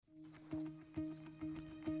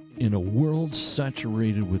In a world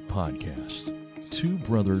saturated with podcasts, Two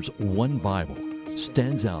Brothers, One Bible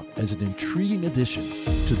stands out as an intriguing addition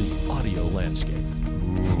to the audio landscape.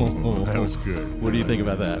 Ooh, that was good. What do you think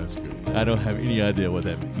about that? That's good. I don't have any idea what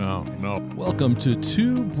that means. No. Welcome to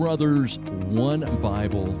Two Brothers, One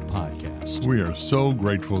Bible podcast. We are so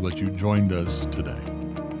grateful that you joined us today.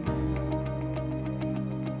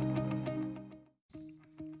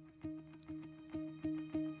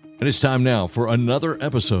 And it's time now for another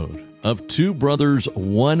episode of Two Brothers,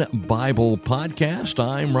 One Bible podcast.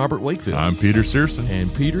 I'm Robert Wakefield. I'm Peter Searson.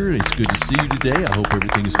 And Peter, it's good to see you today. I hope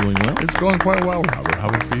everything's going well. It's going quite well, Robert. How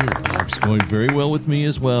about for you? It's going very well with me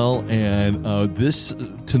as well. And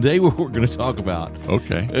today what we're going to talk about.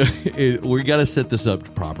 Okay. We got to set this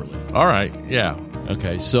up properly. All right. Yeah.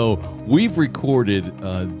 Okay. So we've recorded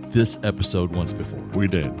this episode once before. We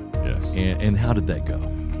did. Yes. And how did that go?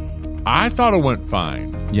 I thought it went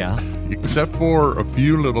fine. Yeah. Except for a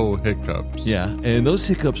few little hiccups. Yeah. And those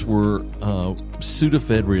hiccups were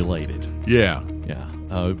Sudafed related. Yeah. Yeah.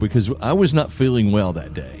 Because I was not feeling well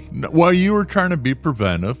that day. Well, you were trying to be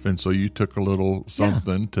preventive, and so you took a little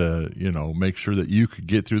something to, make sure that you could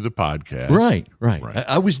get through the podcast. Right.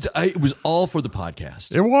 It was all for the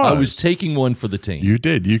podcast. It was. I was taking one for the team. You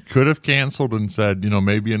did. You could have canceled and said,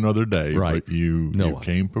 maybe another day. Right. But you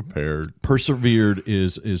came prepared. Persevered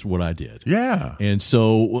is what I did. Yeah. And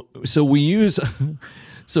so we use.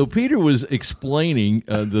 So Peter was explaining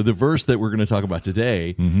the verse that we're going to talk about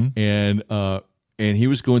today, and he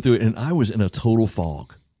was going through it, and I was in a total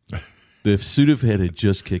fog. The Sudafed had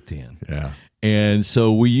just kicked in. Yeah. And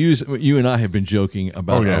so you and I have been joking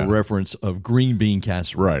about a reference of green bean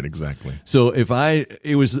casserole. Right, exactly. So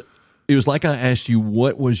it was like I asked you,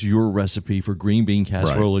 what was your recipe for green bean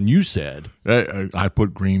casserole? Right. And you said, I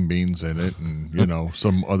put green beans in it and,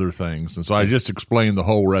 some other things. And so I just explained the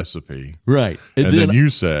whole recipe. Right. And then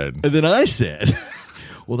you said. And then I said,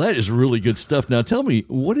 well, that is really good stuff. Now tell me,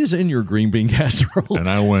 what is in your green bean casserole? And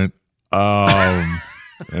I went,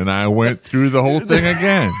 and I went through the whole thing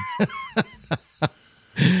again.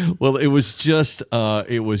 Well, it was just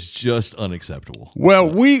unacceptable. Well,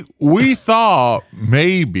 we thought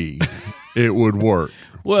maybe it would work.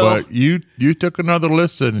 Well, but you took another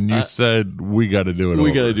listen and you said we got to do it over.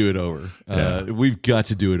 We got to do it over. Yeah. We've got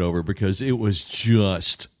to do it over because it was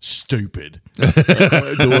just stupid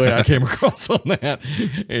the way I came across on that,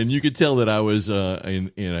 and you could tell that I was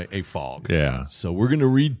in a fog. Yeah. So we're going to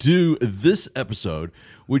redo this episode,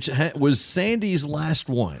 which was Sandy's last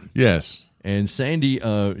one. Yes. And Sandy,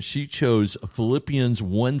 she chose Philippians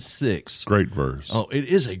 1:6. Great verse. Oh, it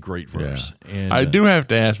is a great verse. Yeah. And I do have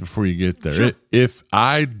to ask before you get there. Sure. If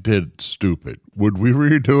I did stupid, would we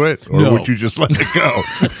redo it, or No. would you just let it go?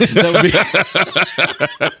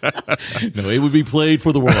 No, it would be played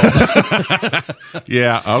for the world.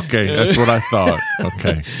 Yeah. Okay, that's what I thought.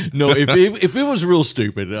 Okay. No, if it was real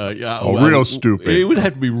stupid, real stupid, it would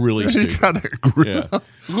have to be really You stupid. gotta agree. Yeah,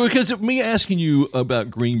 because me asking you about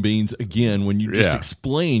green beans again when you just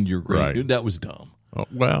explained your green bean, that was dumb. Oh,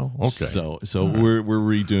 well, okay. So we're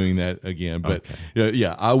redoing that again, but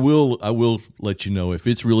yeah, I will let you know if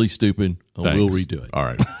it's really stupid. I will redo it. All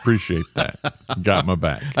right, appreciate that. Got my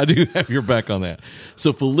back. I do have your back on that.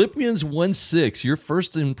 So Philippians 1:6, your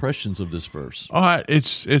first impressions of this verse? Oh,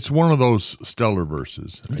 it's one of those stellar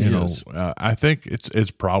verses. I think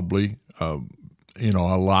it's probably a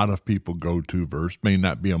lot of people go-to verse. May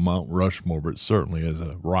not be a Mount Rushmore, but certainly is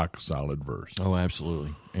a rock-solid verse. Oh,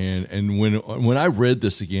 absolutely. And when I read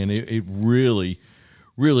this again, it really,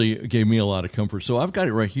 really gave me a lot of comfort. So I've got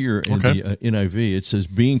it right here in the NIV. It says,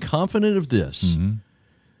 being confident of this,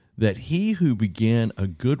 that he who began a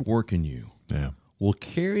good work in you will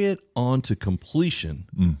carry it on to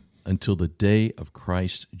completion until the day of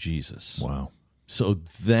Christ Jesus. Wow. So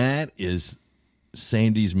that is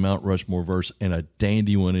Sandy's Mount Rushmore verse, and a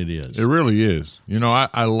dandy one it is. It really is.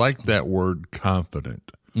 I like that word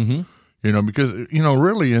confident. Mm-hmm. Because,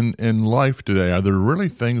 really in life today, are there really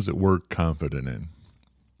things that we're confident in?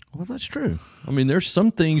 Well, that's true. I mean, there's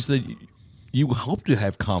some things that you hope to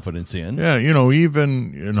have confidence in. Yeah,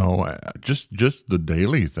 just the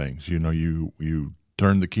daily things. You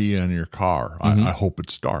turn the key on your car. I hope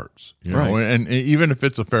it starts. Right. And even if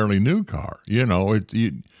it's a fairly new car,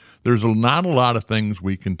 there's not a lot of things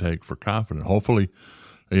we can take for confidence. Hopefully,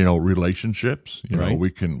 relationships.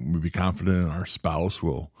 We can be confident in our spouse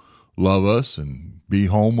will love us and be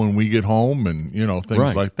home when we get home, and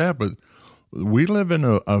things like that. But we live in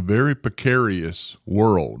a very precarious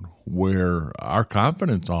world where our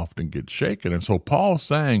confidence often gets shaken, and so Paul's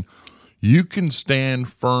saying you can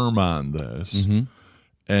stand firm on this,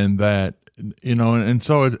 and that and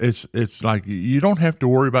so it's like you don't have to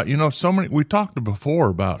worry about, so many. We talked before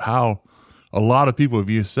about how a lot of people, if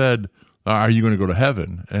you said, "Are you going to go to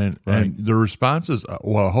heaven?" and the response is,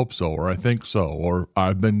 "Well, I hope so," or "I think so," or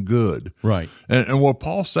 "I've been good." Right. And what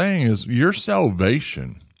Paul's saying is, your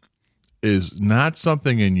salvation is not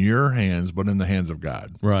something in your hands, but in the hands of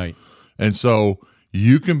God. Right. And so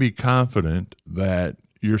you can be confident that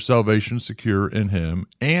your salvation is secure in Him,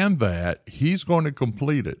 and that He's going to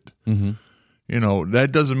complete it. Mm-hmm.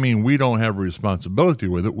 That doesn't mean we don't have a responsibility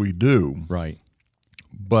with it. We do. Right.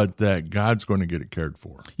 But that God's going to get it cared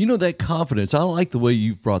for. That confidence, I like the way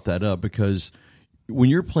you've brought that up, because when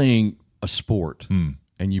you're playing a sport and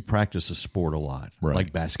you practice a sport a lot,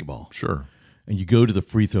 like basketball. Sure. And you go to the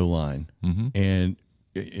free throw line, and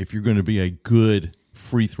if you're going to be a good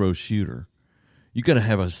free throw shooter, you got to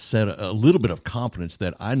have a little bit of confidence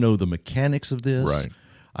that I know the mechanics of this. Right.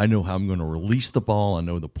 I know how I'm going to release the ball. I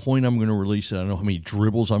know the point I'm going to release it. I know how many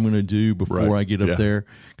dribbles I'm going to do before I get up there.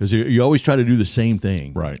 Because you always try to do the same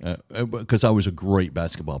thing. Right. Because I was a great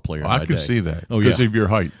basketball player. I could see that. Oh, because of your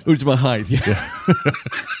height. It's my height. Yeah.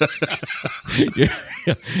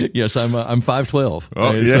 Yes, I'm 5'12".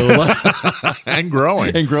 Oh, yeah. And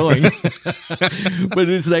growing. But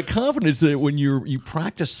it's that confidence that when you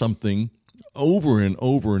practice something over and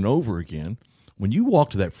over and over again, when you walk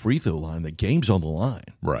to that free throw line, the game's on the line.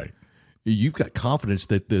 Right. You've got confidence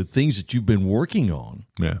that the things that you've been working on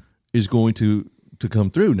is going to come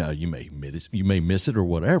through. Now, you may miss it or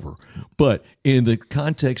whatever, but in the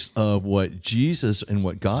context of what Jesus and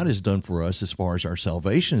what God has done for us as far as our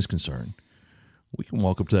salvation is concerned, we can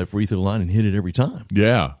walk up to that free throw line and hit it every time.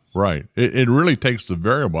 Yeah, right. It really takes the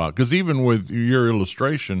variable out, because even with your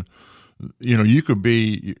illustration, you could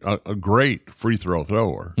be a great free throw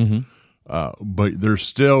thrower. But there's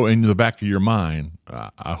still in the back of your mind,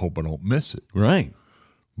 I hope I don't miss it. Right.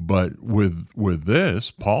 But with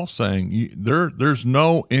this, Paul's saying there's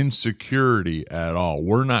no insecurity at all.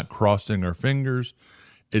 We're not crossing our fingers.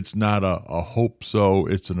 It's not a hope so.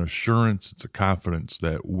 It's an assurance. It's a confidence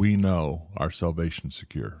that we know our salvation's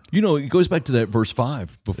secure. It goes back to that verse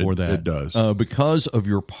 5 before that. It does. Because of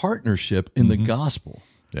your partnership in the gospel.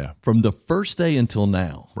 Yeah. From the first day until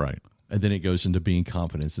now. Right. And then it goes into being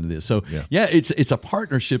confident in this. So, it's a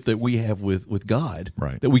partnership that we have with God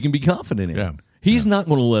that we can be confident in. Yeah. He's not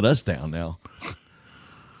going to let us down now.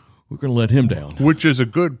 We're going to let Him down. Which is a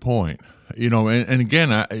good point. And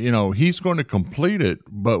again, He's going to complete it,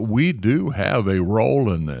 but we do have a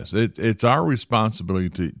role in this. It's our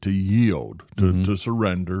responsibility to yield, to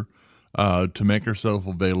surrender, to make ourselves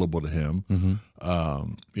available to Him.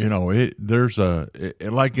 There's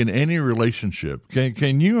like in any relationship.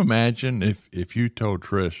 Can you imagine if you told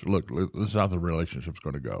Trish, "Look, this is how the relationship's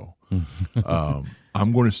going to go.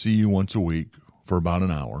 I'm going to see you once a week for about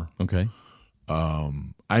an hour. Okay.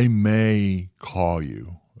 I may call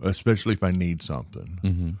you, especially if I need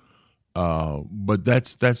something. But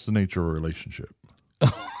that's the nature of a relationship."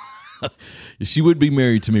 She would be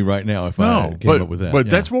married to me right now if I came up with that. But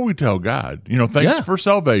that's what we tell God. Thanks for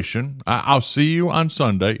salvation. I'll see you on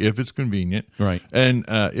Sunday if it's convenient. Right. And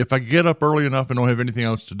if I get up early enough and don't have anything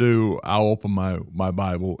else to do, I'll open my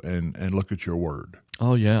Bible and look at your word.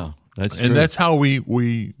 Oh, yeah. That's true. And that's how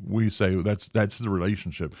we say that's the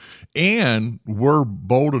relationship. And we're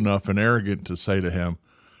bold enough and arrogant to say to Him,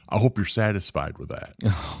 I hope you're satisfied with that.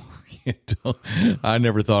 I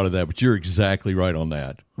never thought of that, but you're exactly right on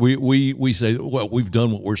that. We say, well, we've done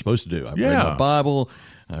what we're supposed to do. I've read my Bible.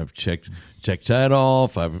 I've checked that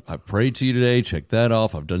off. I've prayed to you today. Check that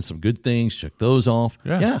off. I've done some good things. Check those off.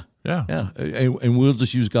 Yeah. And we'll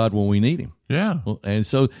just use God when we need Him. Yeah. And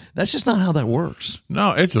so that's just not how that works.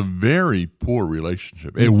 No, it's a very poor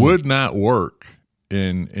relationship. It would not work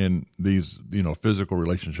in these physical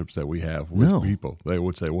relationships that we have with people. They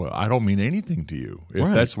would say, well, I don't mean anything to you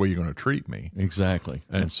if that's the way you're going to treat me. Exactly.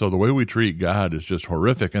 And so the way we treat God is just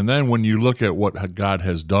horrific. And then when you look at what God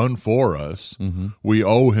has done for us, we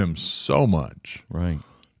owe Him so much. Right.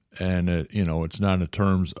 And it's not in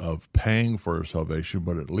terms of paying for our salvation,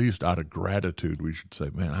 but at least out of gratitude, we should say,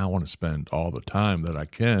 man, I want to spend all the time that I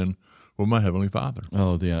can with my Heavenly Father.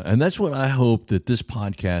 Oh, yeah. And that's what I hope that this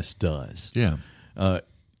podcast does. Yeah.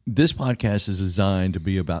 This podcast is designed to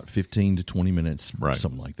be about 15 to 20 minutes, right.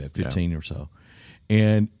 something like that, 15 or so.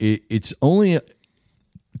 And it's only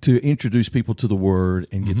to introduce people to the Word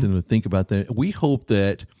and get them to think about that. We hope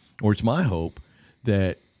that, or it's my hope,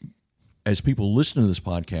 that as people listen to this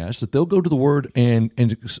podcast, that they'll go to the Word and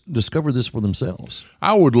discover this for themselves.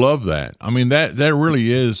 I would love that. I mean, that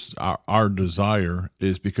really is our desire,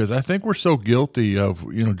 is because I think we're so guilty of,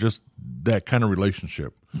 just that kind of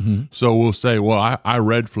relationship. Mm-hmm. So we'll say, well, I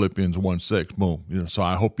read Philippians 1:6, boom. So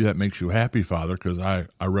I hope that makes you happy, Father, because I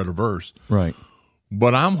read a verse. Right.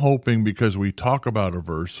 But I'm hoping, because we talk about a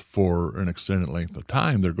verse for an extended length of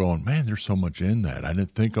time, they're going, man, there's so much in that. I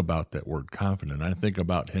didn't think about that word confident. I didn't think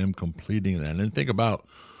about him completing that. I didn't think about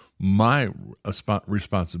my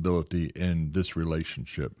responsibility in this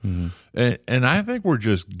relationship. Mm-hmm. And I think we're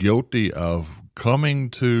just guilty of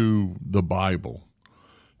coming to the Bible,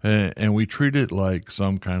 and we treat it like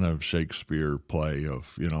some kind of Shakespeare play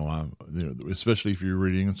of, especially if you're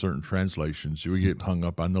reading in certain translations, you get hung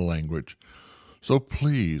up on the language. So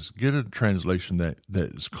please get a translation that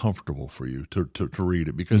is comfortable for you to read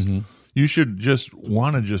it, because you should just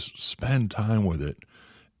want to just spend time with it,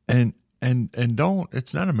 and don't.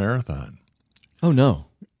 It's not a marathon. Oh no!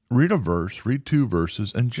 Read a verse, read 2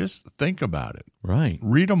 verses, and just think about it. Right.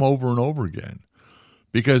 Read them over and over again,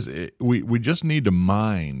 because we just need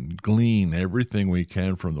to glean everything we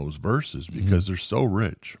can from those verses, because they're so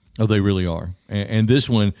rich. Oh, they really are. And this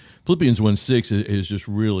one, Philippians 1:6, is just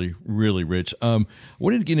really, really rich. I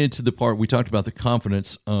wanted to get into the part we talked about, the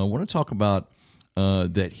confidence. I want to talk about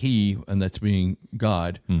that He, and that's being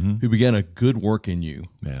God, who began a good work in you.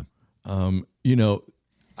 Yeah.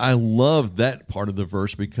 I love that part of the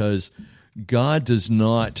verse, because God does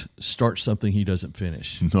not start something He doesn't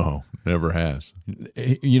finish. No, never has.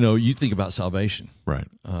 You think about salvation. Right.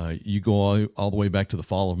 You go all the way back to the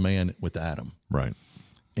fall of man with Adam. Right.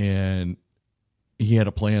 And He had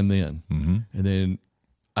a plan then. Mm-hmm. And then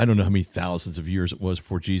I don't know how many thousands of years it was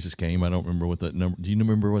before Jesus came. I don't remember what that number. Do you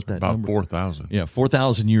remember what that number? About 4,000. Yeah,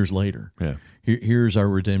 4,000 years later. Yeah. Here's our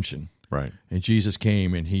redemption. Right. And Jesus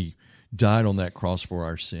came, and He died on that cross for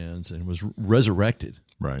our sins, and was resurrected.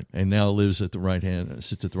 Right. And now lives at the right hand,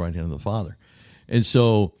 sits at the right hand of the Father. And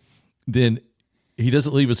so then He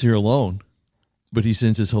doesn't leave us here alone, but He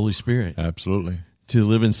sends His Holy Spirit. Absolutely. To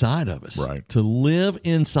live inside of us. Right. To live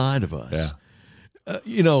inside of us.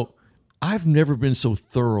 Yeah. I've never been so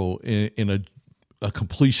thorough in a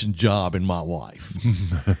completion job in my life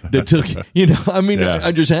that took,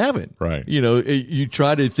 I just haven't. Right. You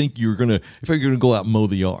try to think if you're going to go out and mow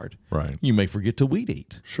the yard. Right. You may forget to weed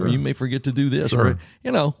eat. Sure. Or you may forget to do this. Sure.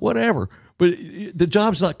 Or, whatever. But the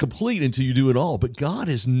job's not complete until you do it all. But God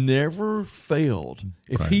has never failed.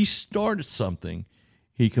 If He started something,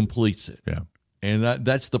 He completes it. Yeah. And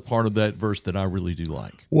that's the part of that verse that I really do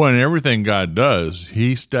like. Well, and everything God does,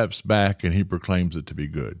 He steps back and He proclaims it to be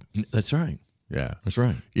good. That's right. Yeah. That's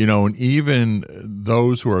right. And even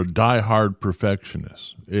those who are diehard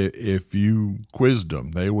perfectionists, if you quizzed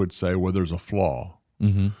them, they would say, well, there's a flaw.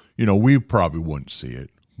 Mm-hmm. We probably wouldn't see it,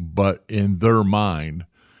 but in their mind,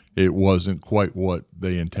 it wasn't quite what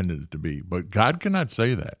they intended it to be. But God cannot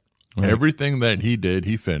say that. Right. Everything that He did,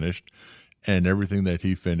 He finished. And everything that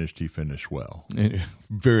He finished well.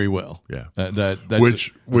 Very well. Yeah. That's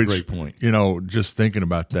a great point. Just thinking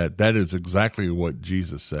about that is exactly what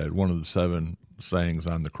Jesus said. One of the 7 sayings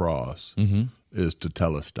on the cross is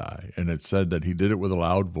tetelestai. And it said that He did it with a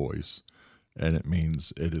loud voice, and it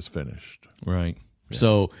means it is finished. Right. Yeah.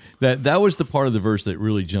 So that was the part of the verse that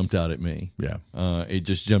really jumped out at me. Yeah. It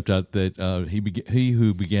just jumped out that He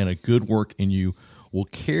who began a good work in you will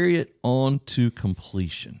carry it on to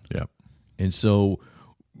completion. Yeah. And so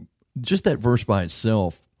just that verse by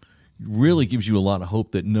itself really gives you a lot of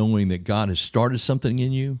hope, that knowing that God has started something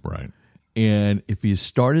in you. Right. And if He has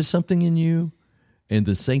started something in you in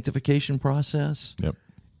the sanctification process,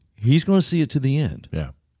 He's going to see it to the end. Yeah.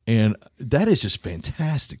 And that is just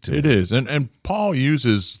fantastic to me. It is. And Paul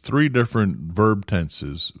uses 3 different verb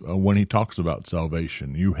tenses when he talks about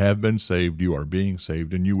salvation. You have been saved, you are being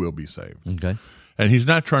saved, and you will be saved. Okay. And he's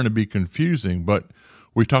not trying to be confusing, but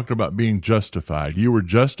we talked about being justified. You were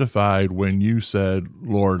justified when you said,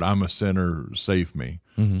 Lord, I'm a sinner, save me.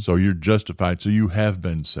 Mm-hmm. So you're justified, so you have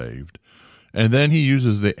been saved. And then he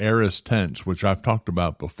uses the aorist tense, which I've talked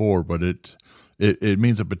about before, but it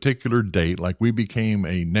means a particular date, like we became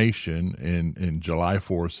a nation in July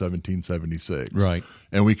 4th, 1776. Right.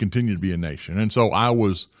 And we continue to be a nation. And so I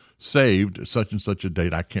was saved at such and such a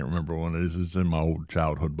date. I can't remember when it is. It's in my old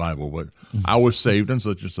childhood Bible, but I was saved on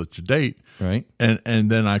such and such a date. Right.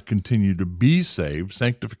 And then I continue to be saved,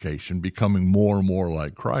 sanctification, becoming more and more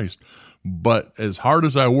like Christ. But as hard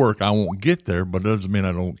as I work, I won't get there, but it doesn't mean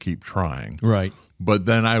I don't keep trying. Right. But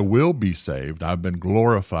then I will be saved. I've been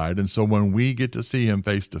glorified. And so when we get to see Him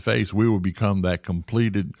face to face, we will become that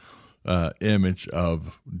completed image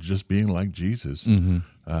of just being like Jesus,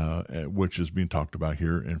 which is being talked about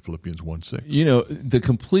here in Philippians 1:6. You know, the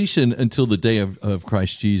completion until the day of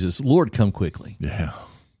Christ Jesus. Lord, come quickly. Yeah.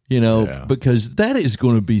 You know, because that is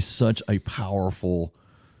going to be such a powerful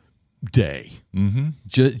day.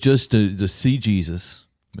 Just to see Jesus.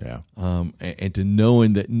 Yeah. And to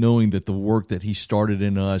knowing that the work that he started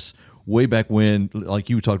in us way back when, like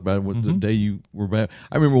you talked about the day you were baptized.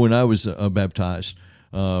 I remember when I was baptized,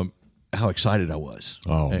 how excited I was,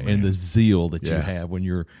 and the zeal that you have when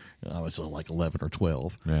you're, I was like 11 or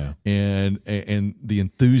 12, and the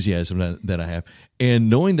enthusiasm that I have, and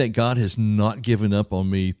knowing that God has not given up on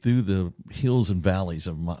me through the hills and valleys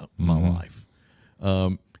of my life.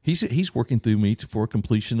 He's working through me for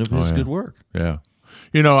completion of his good work. Yeah.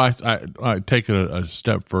 You know, I take it a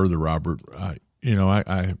step further, Robert. I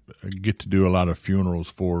get to do a lot of funerals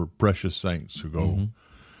for precious saints who go,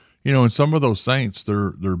 you know, and some of those saints,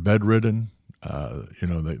 they're bedridden. You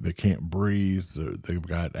know, they can't breathe. They've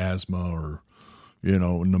got asthma or, you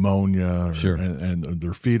know, pneumonia, and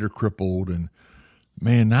their feet are crippled. And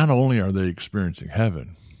man, not only are they experiencing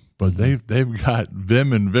heaven, but they've got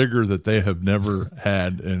vim and vigor that they have never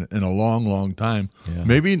had in a long, long time. Yeah.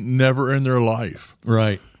 Maybe never in their life.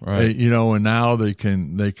 Right. You know, and now they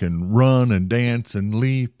can run and dance and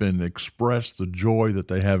leap and express the joy that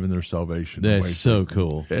they have in their salvation. That's so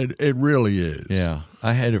cool. It really is. Yeah.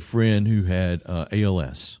 I had a friend who had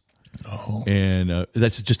ALS. And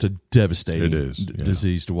that's just a devastating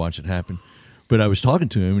disease to watch it happen. But I was talking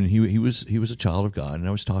to him, and he was a child of God, and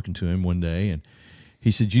I was talking to him one day, and he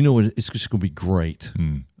said, you know what, it's just going to be great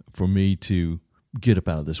for me to get up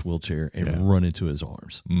out of this wheelchair and run into his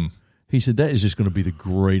arms. He said, that is just going to be the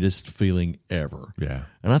greatest feeling ever. Yeah.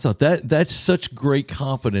 And I thought that's such great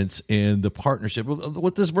confidence in the partnership of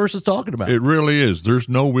what this verse is talking about. It really is. There's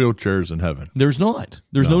no wheelchairs in heaven. There's not.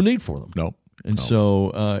 There's no need for them. Nope. And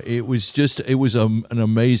so it was an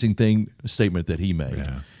amazing statement that he made.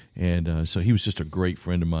 Yeah. And so he was just a great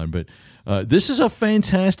friend of mine. But this is a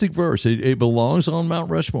fantastic verse. It belongs on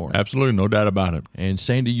Mount Rushmore. Absolutely, no doubt about it. And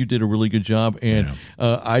Sandy, you did a really good job. And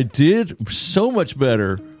I did so much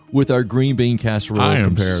better with our green bean casserole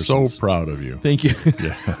comparisons. I am so proud of you. Thank you.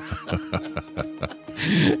 Yeah.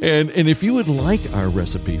 And if you would like our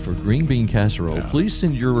recipe for green bean casserole, please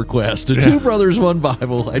send your request to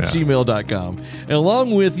twobrothersOneBible@gmail.com, and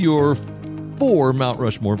along with your 4 Mount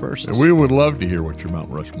Rushmore verses. And we would love to hear what your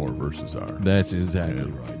Mount Rushmore verses are. That's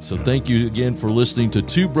exactly right. So thank you again for listening to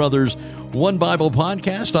Two Brothers, One Bible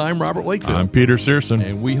podcast. I'm Robert Wakefield. I'm Peter Searson.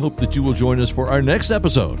 And we hope that you will join us for our next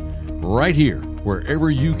episode right here, wherever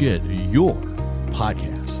you get your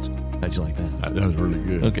podcast. How'd you like that? That was really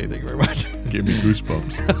good. Okay, thank you very much. Give me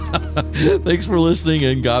goosebumps. Thanks for listening,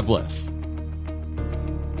 and God bless.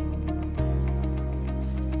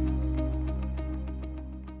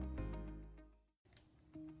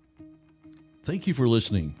 Thank you for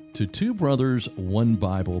listening to Two Brothers, One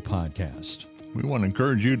Bible podcast. We want to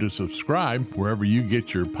encourage you to subscribe wherever you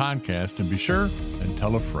get your podcast, and be sure and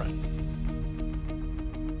tell a friend.